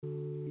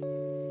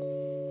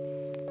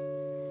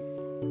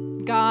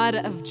God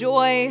of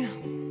joy,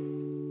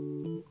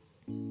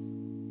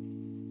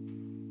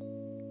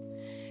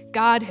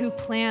 God who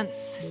plants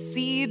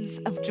seeds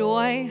of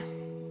joy,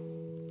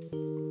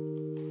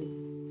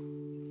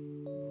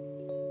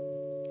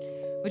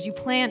 would you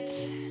plant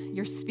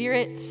your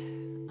spirit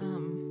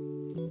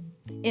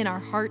in our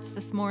hearts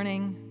this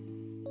morning?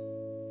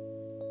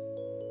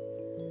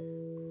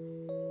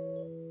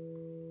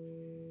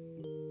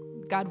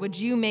 God, would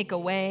you make a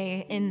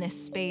way in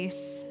this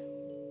space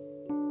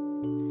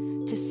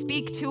to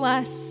speak to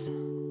us,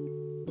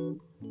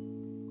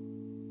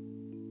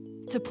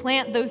 to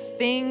plant those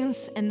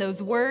things and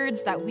those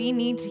words that we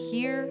need to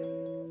hear?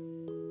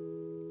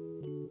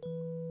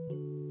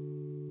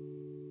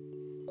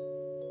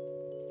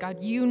 God,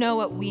 you know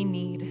what we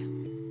need.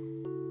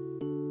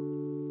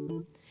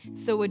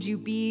 So would you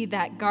be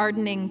that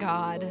gardening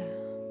God?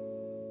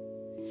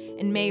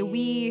 And may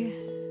we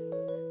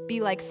be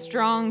like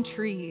strong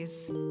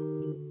trees,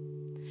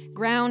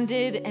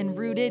 grounded and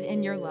rooted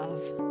in your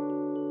love,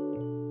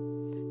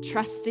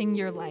 trusting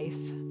your life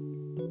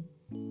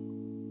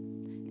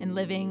and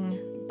living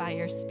by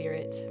your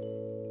Spirit.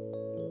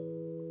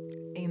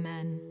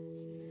 Amen.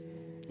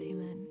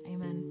 Amen.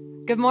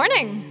 Amen. Good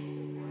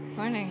morning.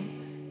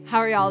 Morning. How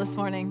are y'all this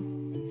morning?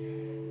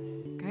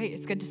 Great.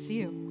 It's good to see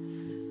you.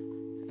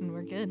 And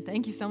we're good.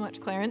 Thank you so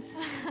much, Clarence.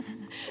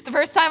 The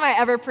first time I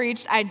ever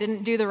preached, I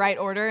didn't do the right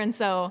order, and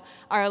so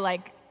our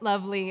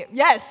lovely,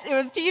 yes, it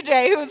was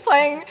TJ who was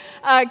playing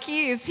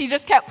keys. He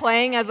just kept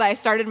playing as I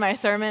started my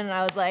sermon, and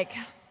I was like,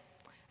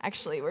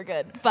 actually, we're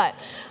good. But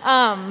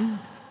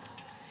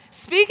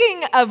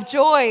speaking of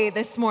joy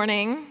this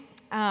morning,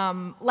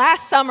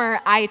 last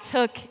summer I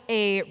took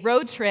a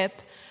road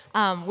trip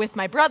with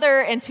my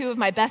brother and two of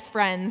my best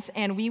friends,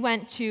 and we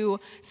went to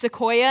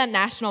Sequoia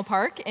National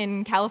Park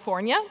in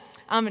California.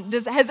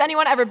 Has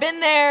anyone ever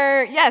been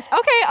there? Yes.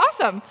 Okay,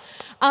 awesome.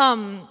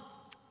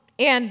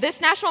 And this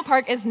national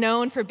park is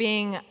known for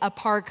being a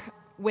park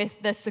with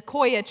the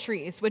sequoia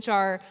trees, which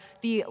are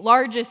the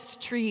largest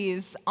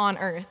trees on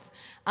Earth.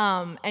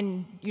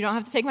 And you don't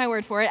have to take my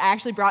word for it. I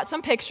actually brought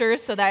some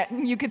pictures so that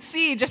you could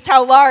see just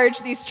how large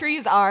these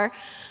trees are.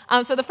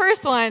 So the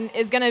first one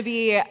is going to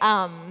be,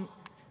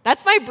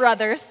 that's my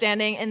brother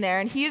standing in there,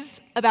 and he's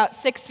about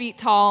 6 feet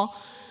tall.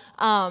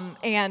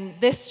 And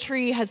this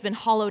tree has been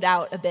hollowed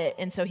out a bit,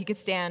 and so he could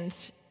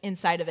stand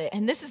inside of it.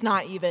 And this is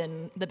not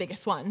even the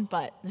biggest one,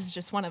 but this is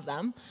just one of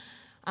them.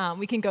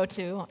 We can go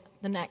to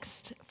the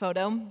next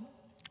photo.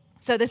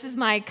 So this is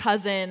my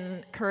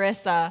cousin,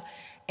 Carissa,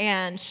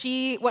 and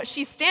what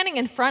she's standing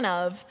in front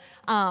of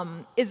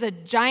is a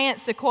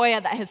giant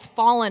sequoia that has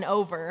fallen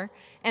over.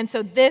 And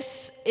so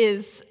these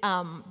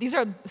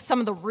are some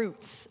of the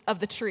roots of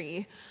the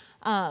tree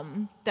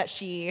that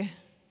she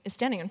is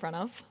standing in front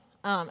of.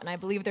 And I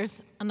believe there's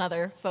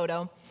another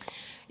photo.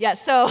 Yeah,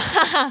 so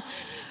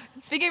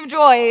speaking of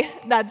joy,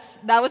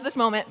 that was this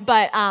moment.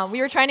 But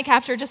we were trying to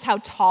capture just how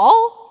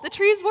tall the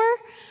trees were.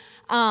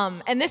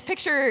 And this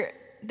picture,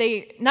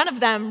 none of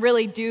them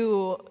really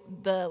do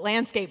the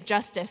landscape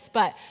justice.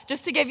 But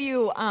just to give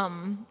you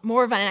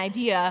more of an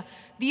idea,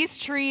 these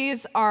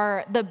trees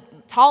the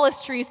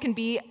tallest trees can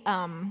be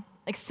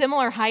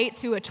similar height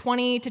to a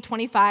 20 to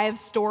 25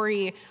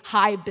 story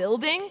high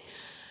building.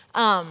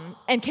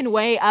 And can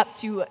weigh up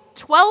to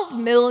 12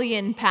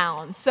 million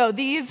pounds. So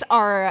these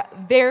are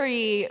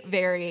very,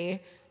 very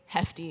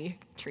hefty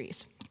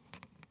trees.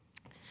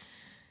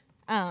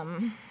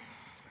 But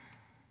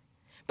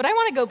I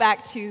want to go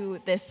back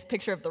to this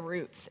picture of the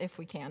roots, if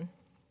we can.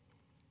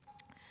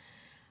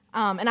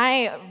 And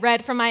I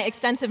read from my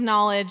extensive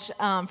knowledge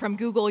from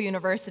Google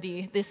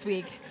University this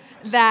week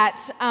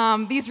that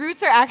these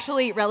roots are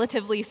actually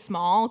relatively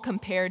small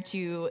compared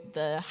to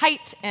the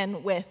height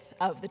and width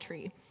of the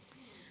tree.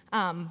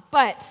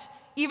 But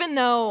even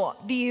though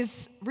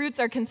these roots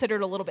are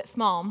considered a little bit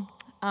small,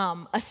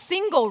 a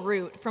single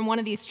root from one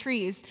of these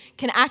trees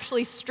can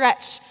actually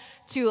stretch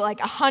to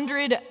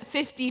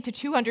 150 to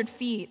 200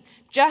 feet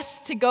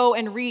just to go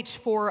and reach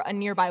for a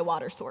nearby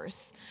water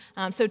source.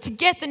 So to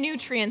get the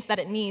nutrients that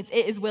it needs,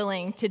 it is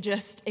willing to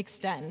just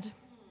extend.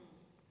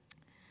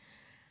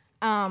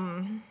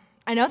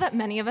 I know that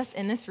many of us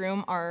in this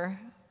room are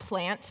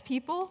plant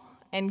people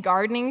and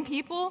gardening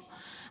people.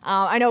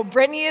 I know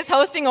Brittany is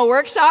hosting a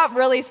workshop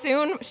really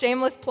soon.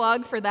 Shameless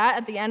plug for that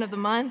at the end of the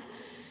month.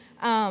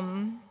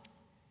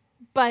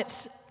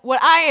 But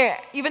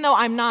even though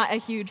I'm not a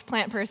huge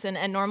plant person,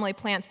 and normally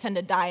plants tend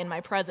to die in my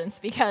presence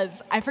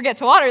because I forget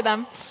to water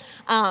them,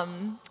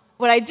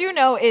 what I do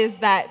know is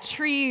that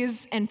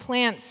trees and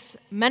plants,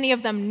 many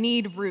of them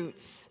need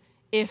roots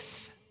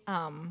if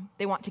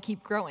they want to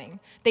keep growing.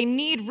 They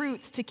need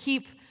roots to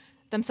keep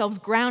themselves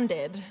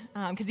grounded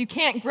because you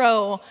can't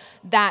grow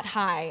that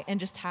high and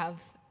just have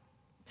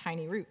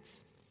tiny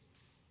roots.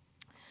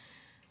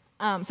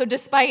 So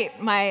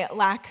despite my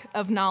lack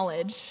of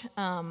knowledge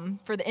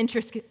for the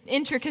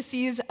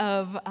intricacies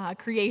of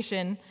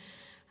creation,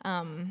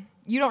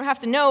 you don't have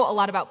to know a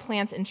lot about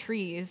plants and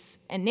trees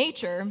and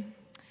nature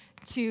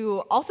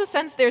to also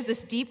sense there's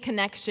this deep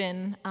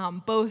connection,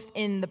 both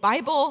in the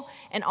Bible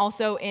and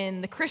also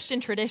in the Christian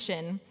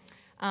tradition,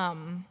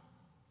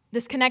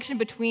 this connection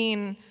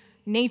between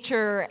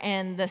nature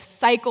and the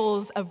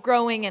cycles of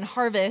growing and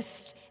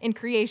harvest in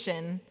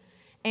creation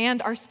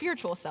and our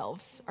spiritual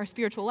selves, our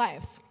spiritual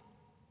lives.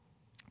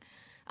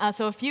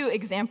 So a few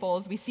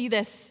examples. We see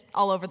this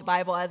all over the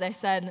Bible, as I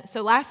said.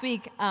 So last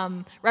week,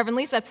 Reverend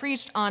Lisa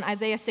preached on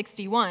Isaiah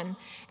 61,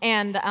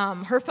 and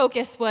her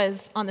focus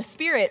was on the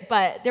Spirit,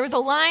 but there was a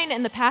line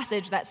in the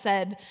passage that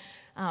said,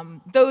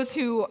 those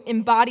who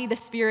embody the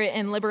Spirit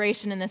and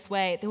liberation in this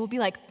way, they will be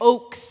like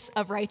oaks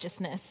of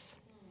righteousness.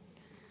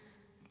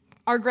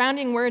 Our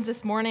grounding words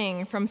this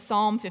morning from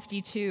Psalm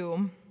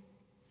 52,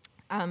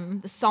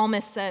 the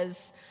psalmist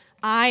says,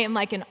 I am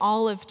like an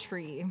olive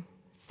tree,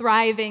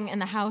 thriving in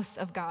the house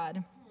of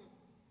God.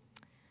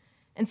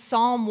 And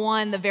Psalm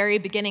 1, the very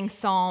beginning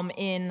psalm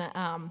in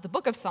the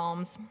book of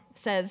Psalms,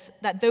 says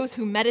that those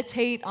who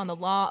meditate on the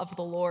law of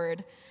the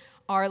Lord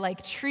are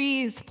like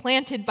trees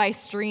planted by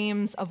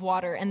streams of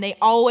water, and they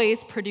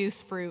always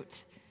produce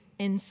fruit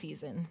in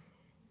season.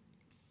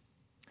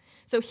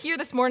 So here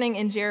this morning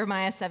in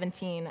Jeremiah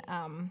 17,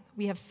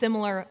 we have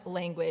similar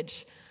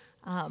language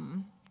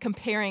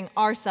comparing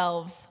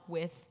ourselves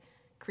with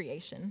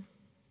creation.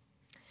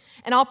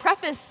 And I'll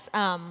preface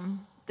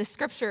the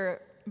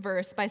scripture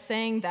verse by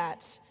saying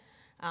that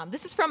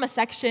this is from a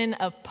section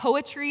of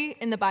poetry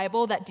in the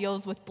Bible that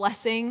deals with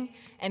blessing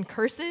and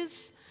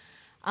curses.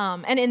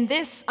 And in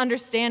this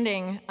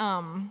understanding,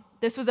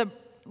 this was a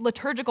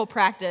liturgical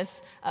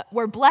practice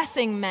where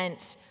blessing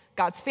meant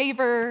God's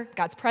favor,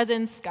 God's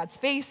presence, God's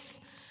face.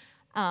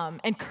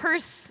 And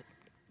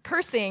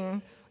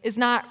cursing is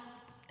not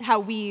how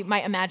we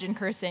might imagine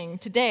cursing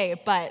today,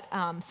 but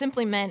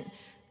simply meant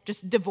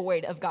just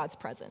devoid of God's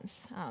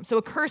presence. So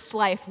a cursed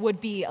life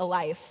would be a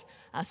life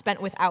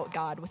spent without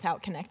God,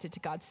 without connected to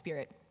God's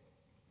Spirit.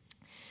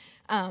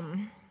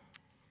 And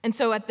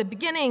so at the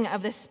beginning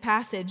of this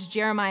passage,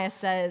 Jeremiah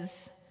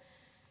says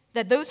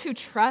that those who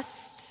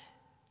trust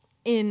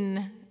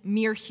in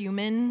mere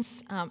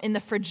humans, in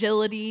the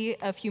fragility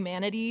of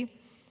humanity,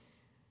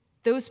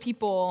 those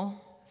people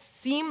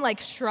seem like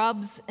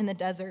shrubs in the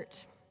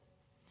desert.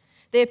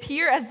 They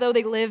appear as though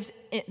they live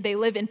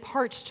in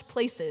parched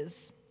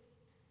places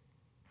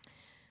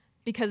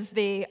because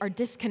they are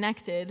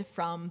disconnected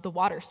from the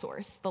water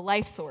source, the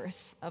life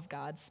source of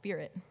God's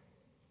Spirit.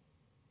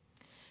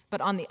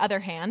 But on the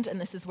other hand,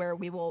 and this is where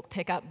we will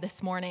pick up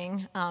this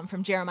morning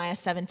from Jeremiah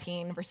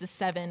 17, verses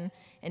 7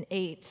 and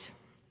 8.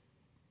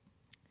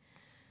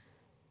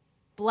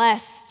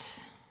 Blessed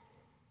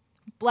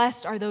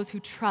are those who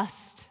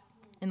trust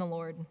in the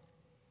Lord,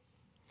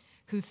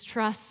 whose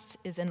trust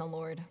is in the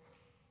Lord.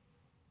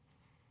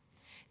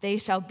 They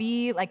shall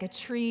be like a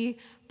tree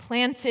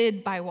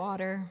planted by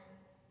water,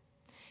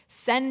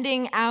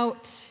 sending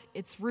out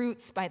its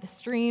roots by the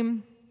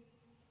stream.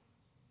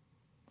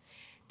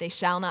 They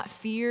shall not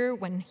fear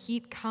when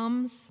heat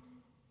comes,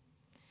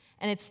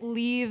 and its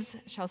leaves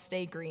shall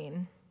stay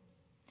green.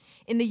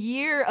 In the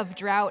year of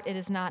drought, it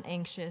is not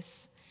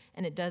anxious,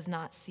 and it does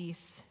not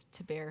cease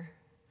to bear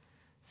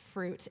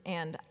fruit.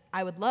 And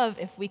I would love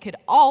if we could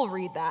all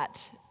read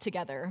that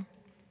together,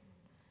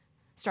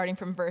 starting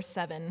from verse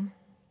 7.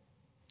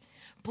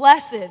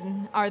 Blessed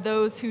are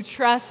those who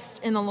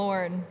trust in the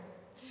Lord,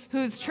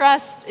 whose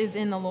trust is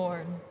in the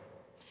Lord.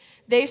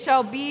 They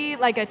shall be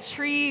like a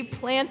tree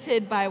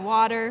planted by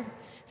water,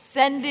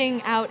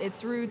 sending out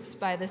its roots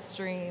by the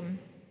stream.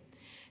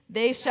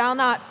 They shall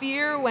not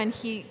fear when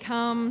heat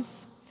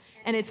comes,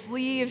 and its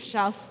leaves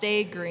shall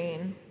stay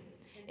green.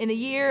 In the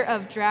year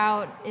of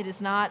drought, it is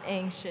not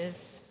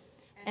anxious,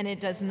 and it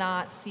does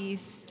not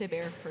cease to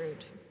bear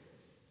fruit.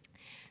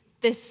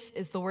 This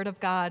is the word of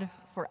God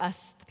for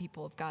us, the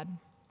people of God.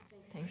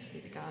 Thanks be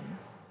to God.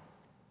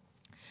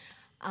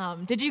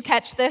 Did you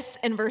catch this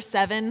in verse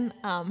 7,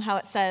 how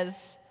it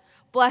says,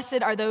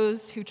 blessed are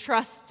those who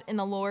trust in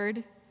the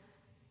Lord,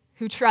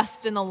 who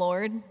trust in the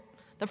Lord?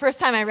 The first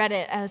time I read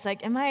it, I was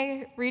like, am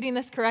I reading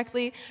this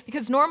correctly?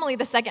 Because normally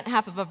the second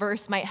half of a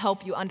verse might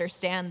help you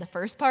understand the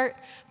first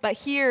part, but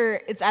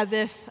here it's as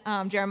if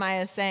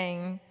Jeremiah is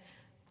saying,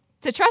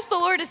 to trust the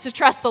Lord is to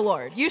trust the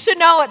Lord. You should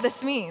know what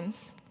this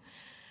means.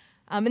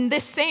 And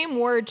this same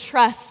word,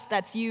 trust,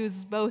 that's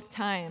used both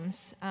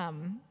times,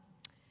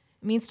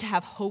 means to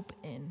have hope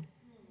in,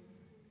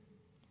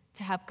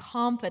 to have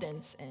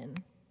confidence in.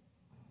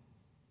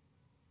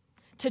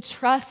 To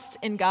trust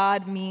in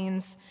God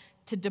means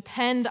to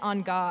depend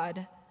on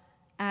God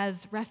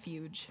as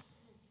refuge.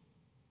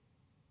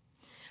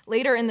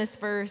 Later in this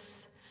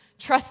verse,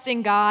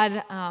 trusting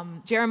God,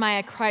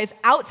 Jeremiah cries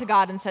out to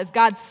God and says,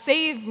 God,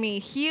 save me,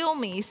 heal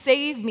me,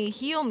 save me,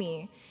 heal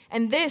me.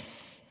 And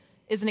this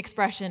is an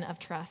expression of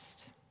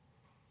trust.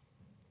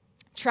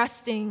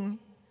 Trusting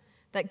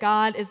that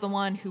God is the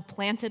one who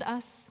planted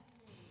us.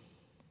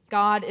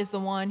 God is the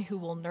one who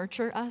will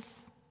nurture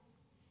us.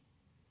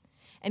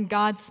 And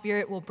God's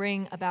Spirit will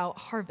bring about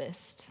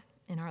harvest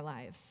in our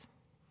lives.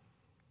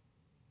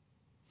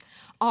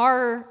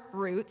 Our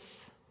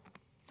roots,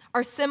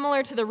 are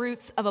similar to the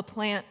roots of a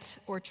plant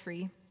or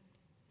tree.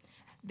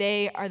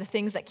 They are the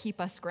things that keep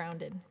us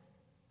grounded.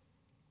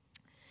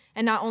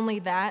 And not only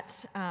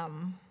that,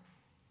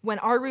 when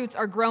our roots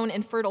are grown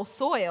in fertile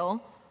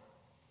soil,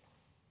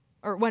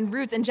 or when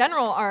roots in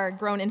general are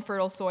grown in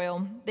fertile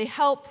soil, they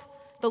help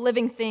the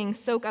living thing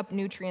soak up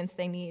nutrients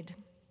they need.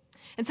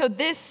 And so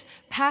this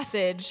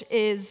passage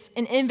is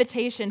an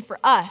invitation for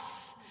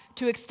us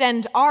to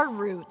extend our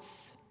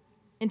roots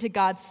into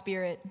God's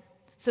Spirit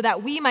so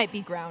that we might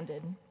be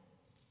grounded.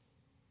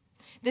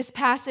 This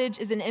passage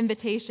is an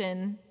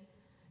invitation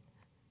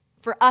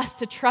for us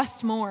to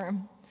trust more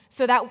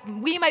so that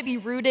we might be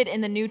rooted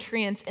in the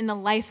nutrients in the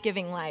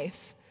life-giving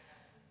life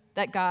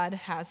that God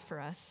has for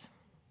us.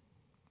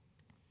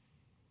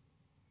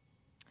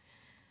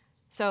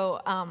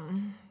 So,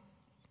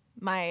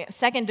 my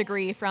second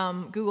degree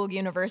from Google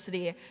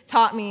University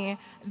taught me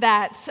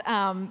that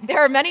there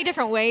are many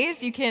different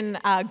ways you can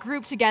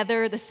group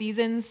together the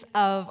seasons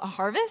of a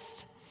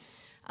harvest.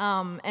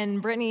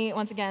 And Brittany,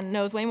 once again,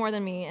 knows way more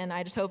than me, and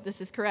I just hope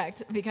this is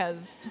correct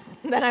because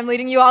then I'm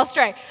leading you all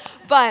astray.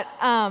 But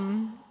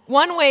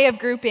one way of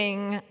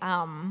grouping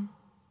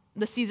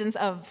the seasons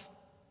of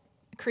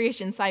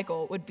creation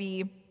cycle would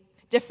be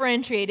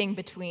differentiating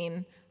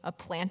between a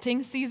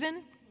planting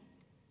season,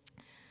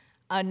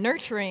 a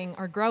nurturing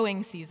or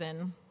growing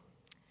season,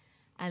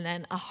 and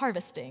then a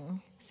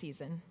harvesting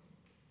season.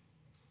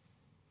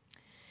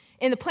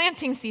 In the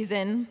planting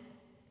season,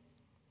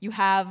 you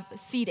have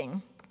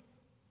seeding.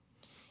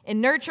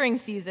 In nurturing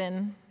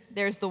season,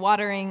 there's the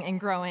watering and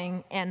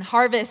growing, and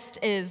harvest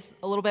is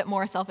a little bit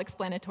more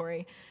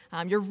self-explanatory.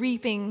 You're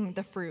reaping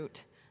the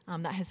fruit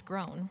that has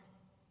grown.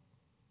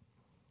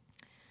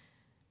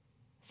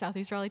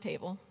 Southeast Raleigh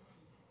Table.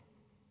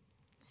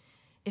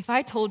 If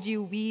I told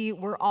you we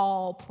were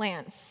all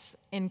plants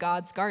in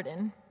God's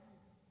garden,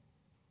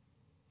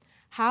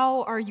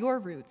 how are your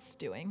roots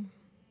doing?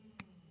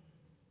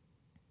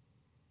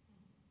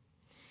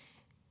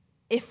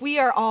 If we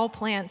are all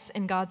plants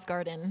in God's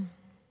garden,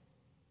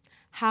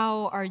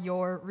 how are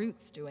your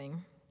roots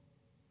doing?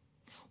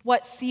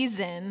 What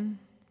season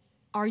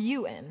are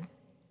you in?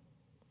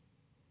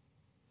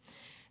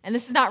 And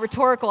this is not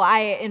rhetorical. I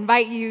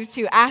invite you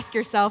to ask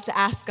yourself, to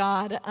ask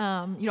God.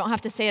 You don't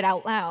have to say it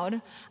out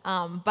loud,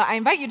 but I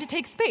invite you to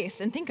take space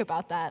and think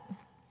about that.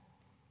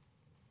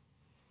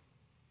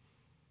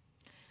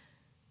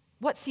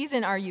 What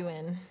season are you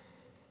in?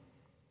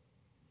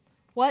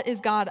 What is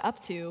God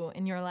up to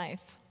in your life?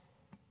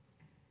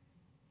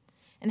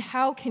 And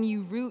how can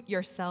you root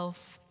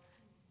yourself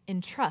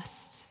in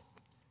trust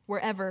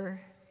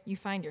wherever you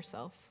find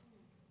yourself?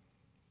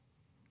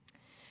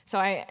 So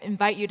I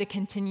invite you to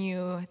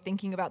continue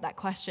thinking about that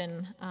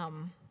question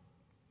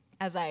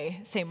as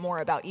I say more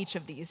about each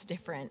of these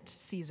different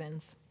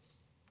seasons.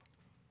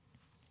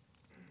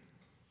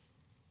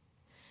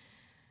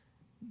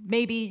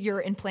 Maybe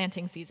you're in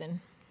planting season.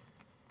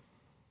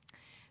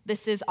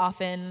 This is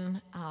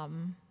often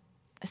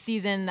a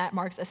season that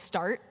marks a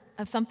start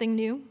of something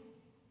new.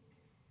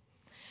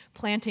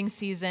 Planting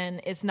season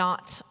is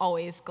not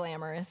always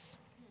glamorous.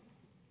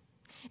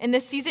 In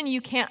this season,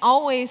 you can't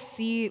always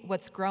see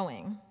what's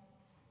growing.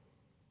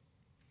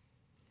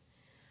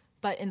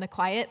 But in the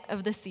quiet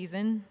of the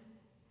season,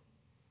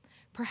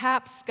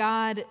 perhaps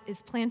God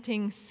is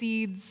planting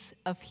seeds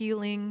of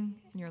healing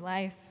in your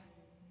life,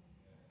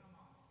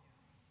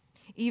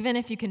 even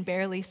if you can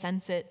barely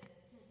sense it.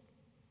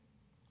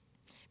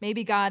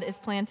 Maybe God is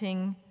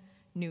planting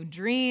new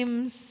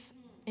dreams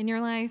in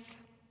your life.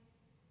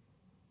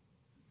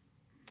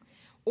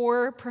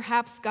 Or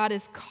perhaps God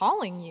is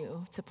calling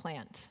you to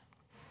plant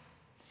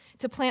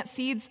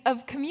seeds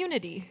of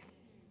community,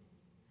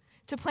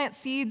 to plant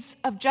seeds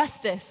of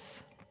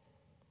justice,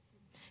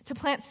 to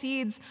plant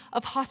seeds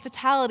of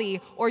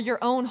hospitality or your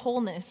own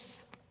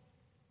wholeness.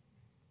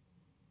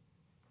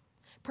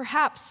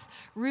 Perhaps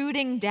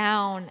rooting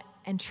down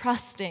and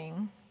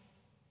trusting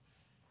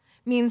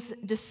means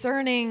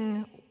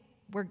discerning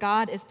where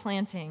God is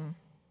planting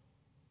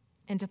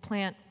and to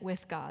plant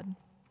with God,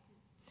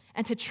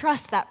 and to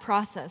trust that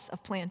process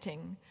of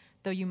planting,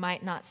 though you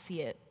might not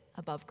see it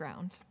above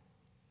ground.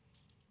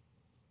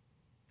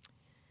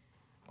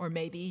 Or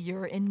maybe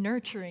you're in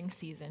nurturing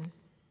season,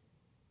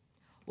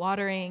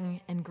 watering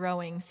and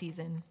growing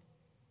season.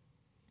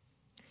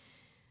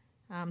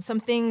 Some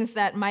things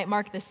that might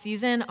mark this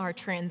season are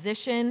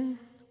transition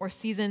or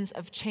seasons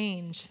of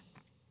change.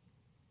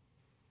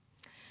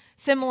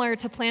 Similar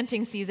to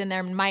planting season,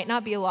 there might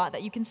not be a lot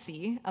that you can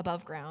see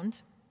above ground.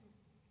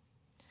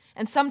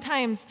 And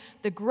sometimes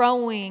the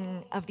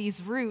growing of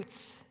these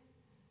roots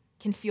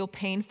can feel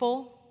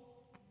painful.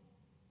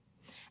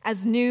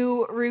 As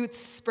new roots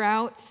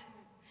sprout,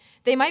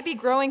 they might be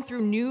growing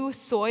through new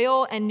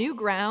soil and new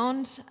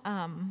ground.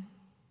 And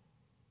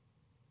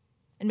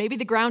maybe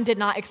the ground did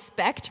not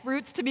expect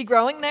roots to be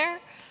growing there,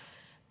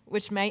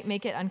 which might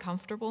make it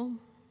uncomfortable.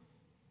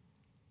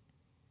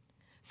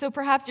 So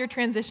perhaps you're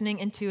transitioning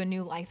into a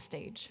new life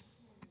stage.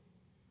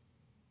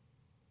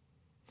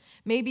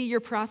 Maybe you're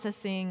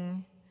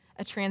processing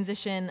a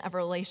transition of a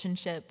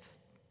relationship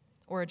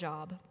or a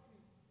job.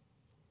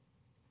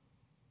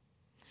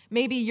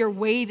 Maybe you're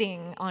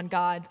waiting on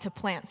God to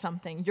plant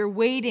something. You're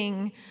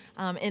waiting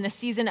in a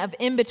season of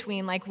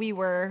in-between, like we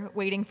were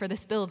waiting for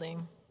this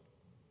building.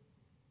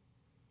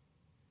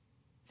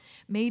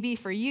 Maybe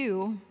for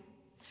you,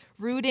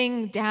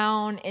 rooting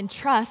down in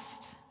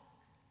trust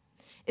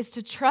is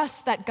to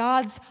trust that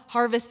God's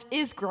harvest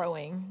is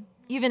growing,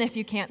 even if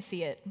you can't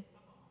see it.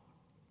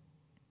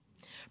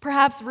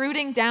 Perhaps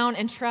rooting down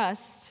in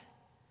trust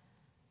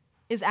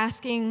is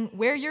asking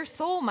where your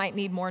soul might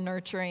need more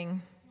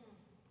nurturing.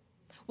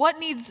 What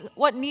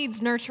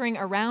needs nurturing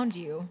around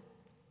you?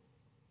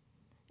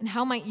 And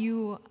how might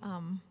you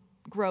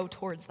grow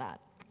towards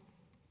that?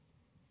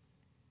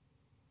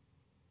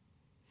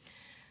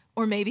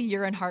 Or maybe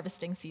you're in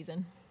harvesting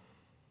season.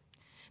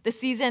 The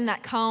season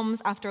that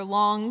comes after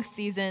long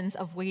seasons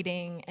of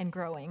waiting and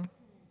growing.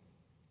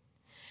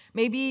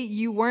 Maybe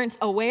you weren't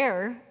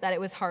aware that it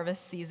was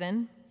harvest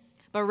season,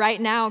 but right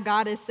now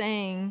God is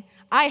saying,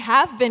 I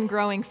have been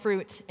growing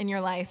fruit in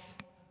your life.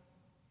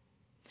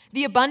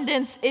 The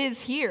abundance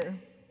is here.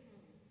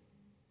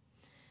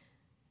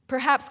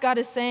 Perhaps God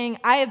is saying,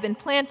 I have been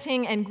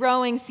planting and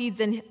growing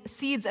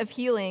seeds of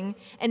healing,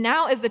 and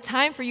now is the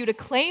time for you to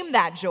claim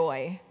that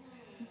joy,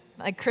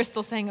 like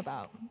Crystal sang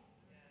about.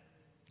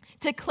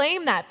 To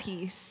claim that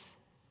peace,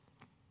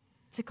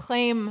 to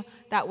claim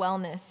that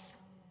wellness.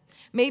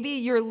 Maybe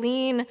your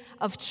lean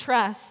of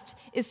trust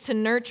is to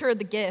nurture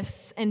the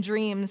gifts and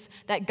dreams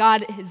that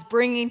God is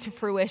bringing to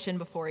fruition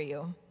before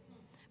you.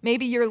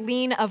 Maybe your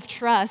lean of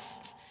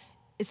trust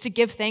is to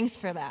give thanks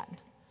for that.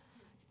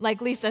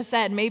 Like Lisa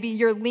said, maybe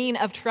your lean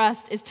of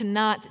trust is to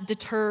not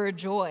deter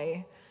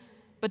joy,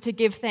 but to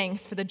give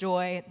thanks for the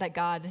joy that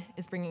God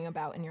is bringing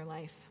about in your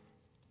life.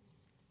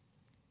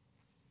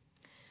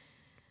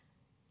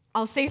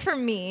 I'll say for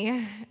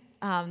me,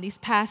 these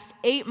past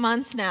 8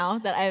 months now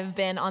that I've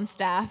been on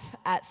staff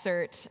at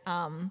CERT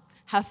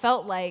have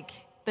felt like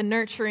the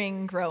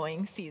nurturing,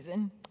 growing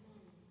season.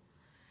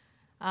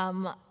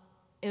 It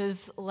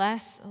was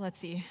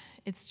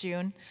it's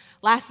June.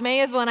 Last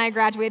May is when I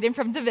graduated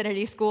from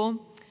divinity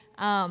school.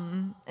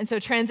 And so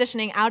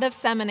transitioning out of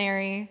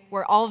seminary,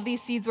 where all of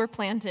these seeds were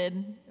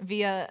planted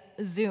via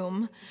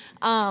Zoom,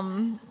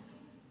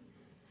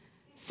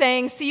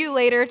 saying see you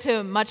later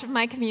to much of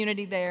my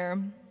community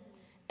there,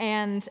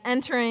 and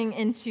entering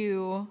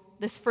into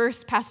this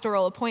first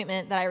pastoral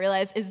appointment that I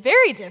realized is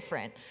very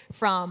different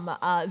from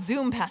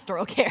Zoom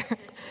pastoral care.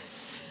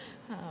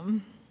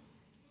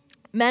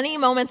 Many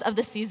moments of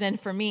the season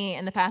for me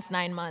in the past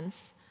 9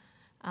 months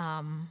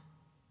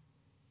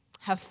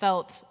have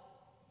felt,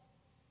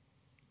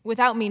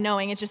 without me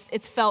knowing,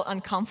 it's felt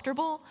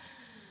uncomfortable.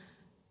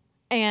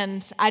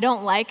 And I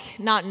don't like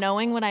not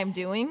knowing what I'm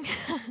doing.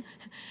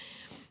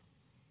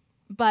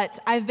 But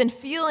I've been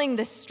feeling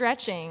this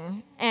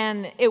stretching,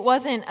 and it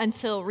wasn't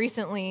until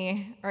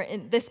recently, or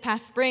in this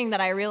past spring,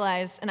 that I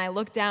realized, and I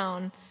looked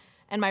down,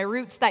 and my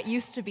roots that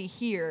used to be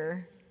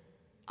here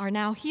are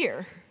now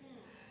here.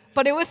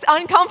 But it was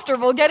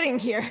uncomfortable getting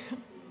here.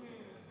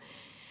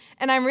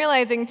 And I'm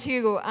realizing,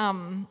 too,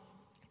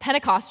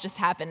 Pentecost just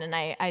happened, and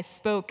I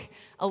spoke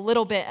a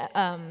little bit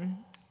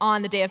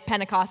on the day of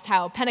Pentecost,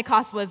 how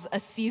Pentecost was a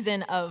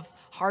season of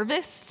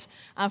harvest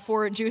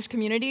for Jewish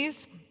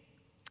communities.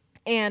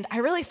 And I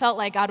really felt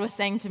like God was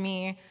saying to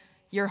me,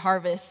 your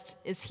harvest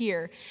is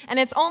here. And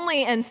it's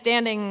only in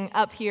standing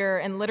up here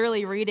and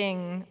literally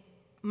reading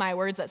my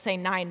words that say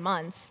 9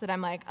 months that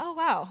I'm like, oh,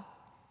 wow,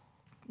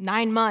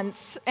 9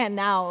 months, and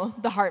now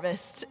the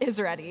harvest is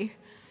ready.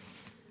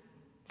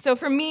 So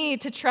for me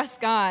to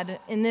trust God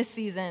in this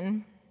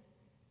season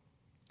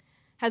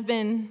has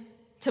been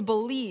to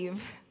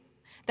believe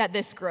that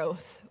this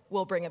growth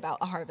will bring about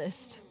a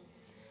harvest,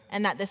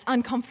 and that this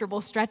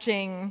uncomfortable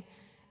stretching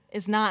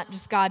is not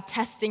just God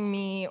testing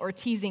me or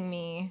teasing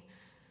me,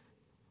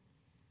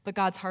 but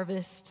God's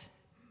harvest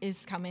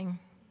is coming.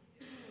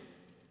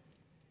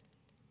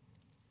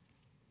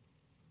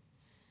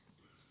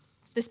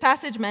 This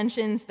passage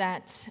mentions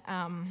that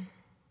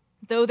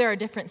though there are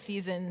different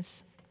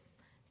seasons,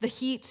 the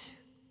heat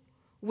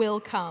will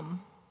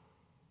come.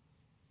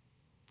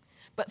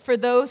 But for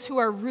those who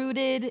are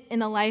rooted in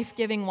the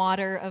life-giving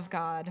water of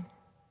God,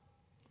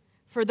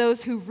 for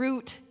those who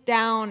root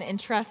down and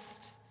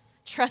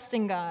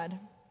trusting God,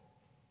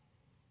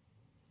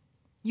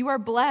 you are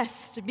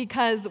blessed,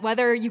 because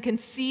whether you can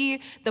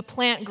see the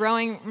plant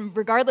growing,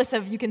 regardless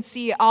of you can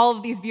see all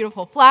of these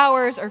beautiful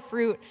flowers or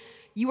fruit,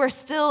 you are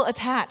still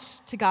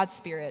attached to God's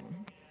Spirit.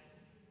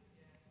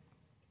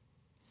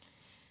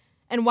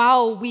 And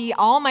while we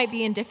all might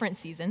be in different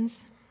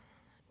seasons,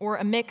 or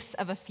a mix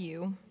of a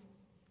few,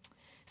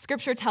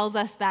 Scripture tells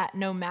us that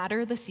no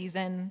matter the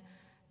season,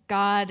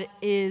 God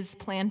is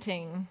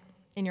planting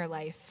in your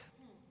life.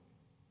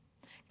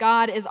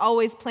 God is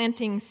always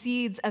planting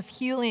seeds of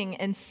healing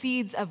and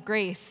seeds of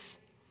grace.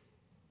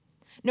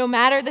 No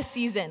matter the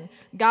season,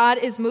 God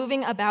is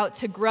moving about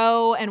to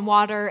grow and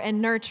water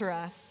and nurture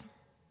us.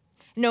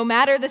 No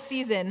matter the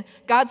season,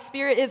 God's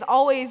Spirit is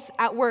always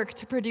at work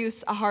to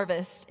produce a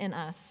harvest in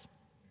us.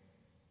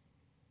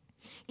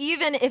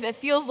 Even if it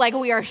feels like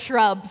we are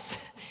shrubs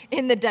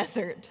in the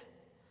desert,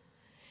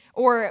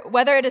 or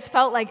whether it has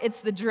felt like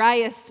it's the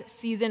driest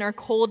season or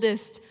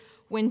coldest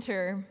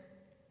winter,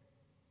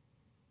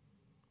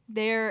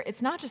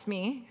 it's not just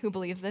me who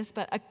believes this,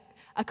 but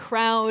a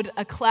cloud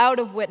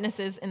of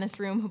witnesses in this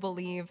room who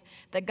believe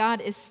that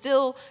God is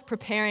still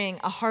preparing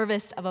a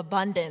harvest of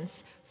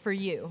abundance for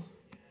you.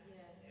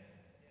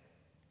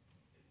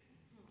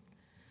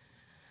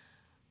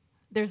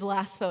 There's a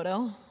last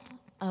photo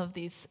of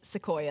these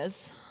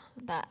sequoias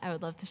that I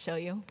would love to show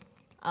you.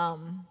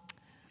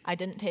 I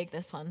didn't take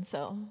this one,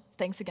 so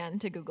thanks again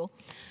to Google.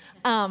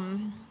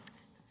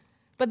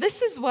 But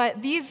this is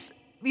what these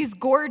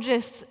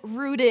gorgeous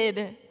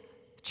rooted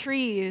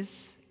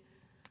trees,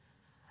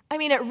 I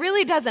mean, it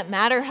really doesn't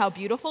matter how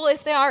beautiful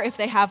if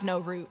they have no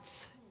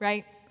roots,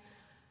 right?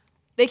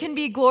 They can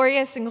be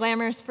glorious and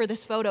glamorous for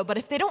this photo, but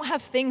if they don't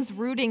have things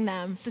rooting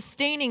them,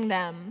 sustaining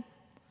them,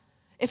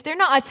 if they're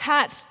not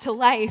attached to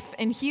life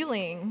and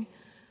healing,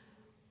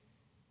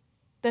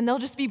 then they'll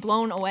just be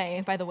blown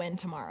away by the wind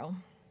tomorrow.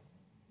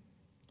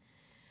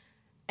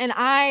 And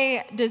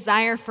I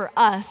desire for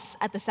us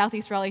at the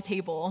Southeast Raleigh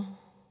table,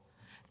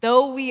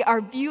 though we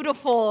are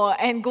beautiful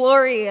and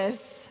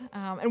glorious,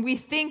 and we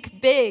think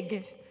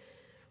big,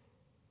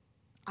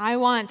 I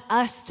want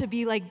us to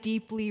be like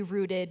deeply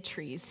rooted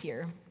trees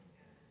here.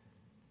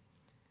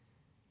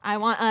 I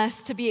want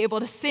us to be able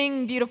to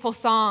sing beautiful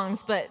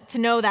songs, but to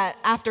know that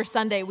after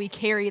Sunday, we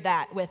carry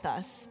that with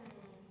us.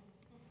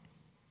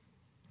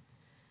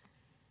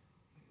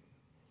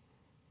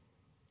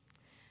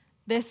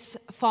 This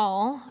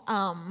fall,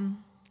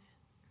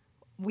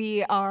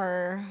 we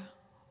are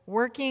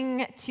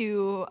working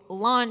to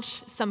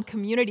launch some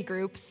community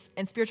groups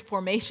and spiritual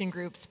formation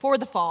groups for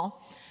the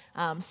fall,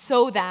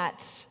 so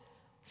that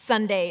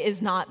Sunday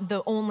is not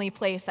the only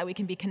place that we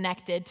can be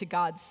connected to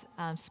God's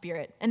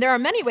Spirit. And there are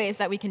many ways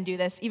that we can do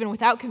this, even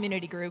without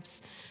community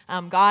groups.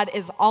 God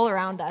is all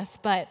around us,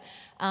 but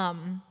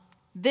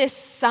this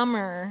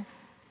summer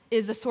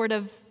is a sort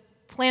of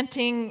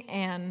planting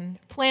and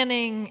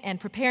planning and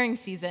preparing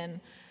season,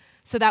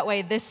 so that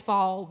way this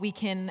fall we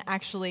can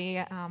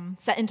actually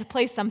set into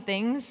place some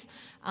things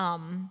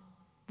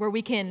where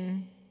we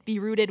can be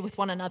rooted with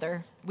one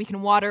another. We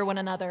can water one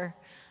another.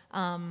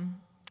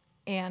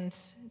 And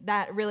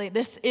that really,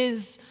 this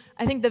is,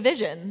 I think, the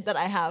vision that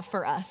I have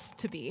for us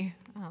to be.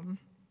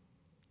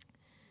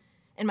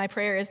 And my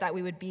prayer is that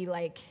we would be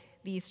like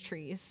these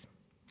trees,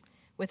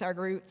 with our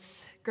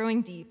roots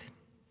growing deep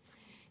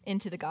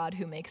into the God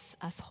who makes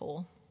us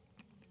whole.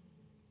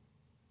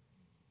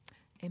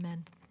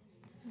 Amen.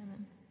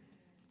 Amen.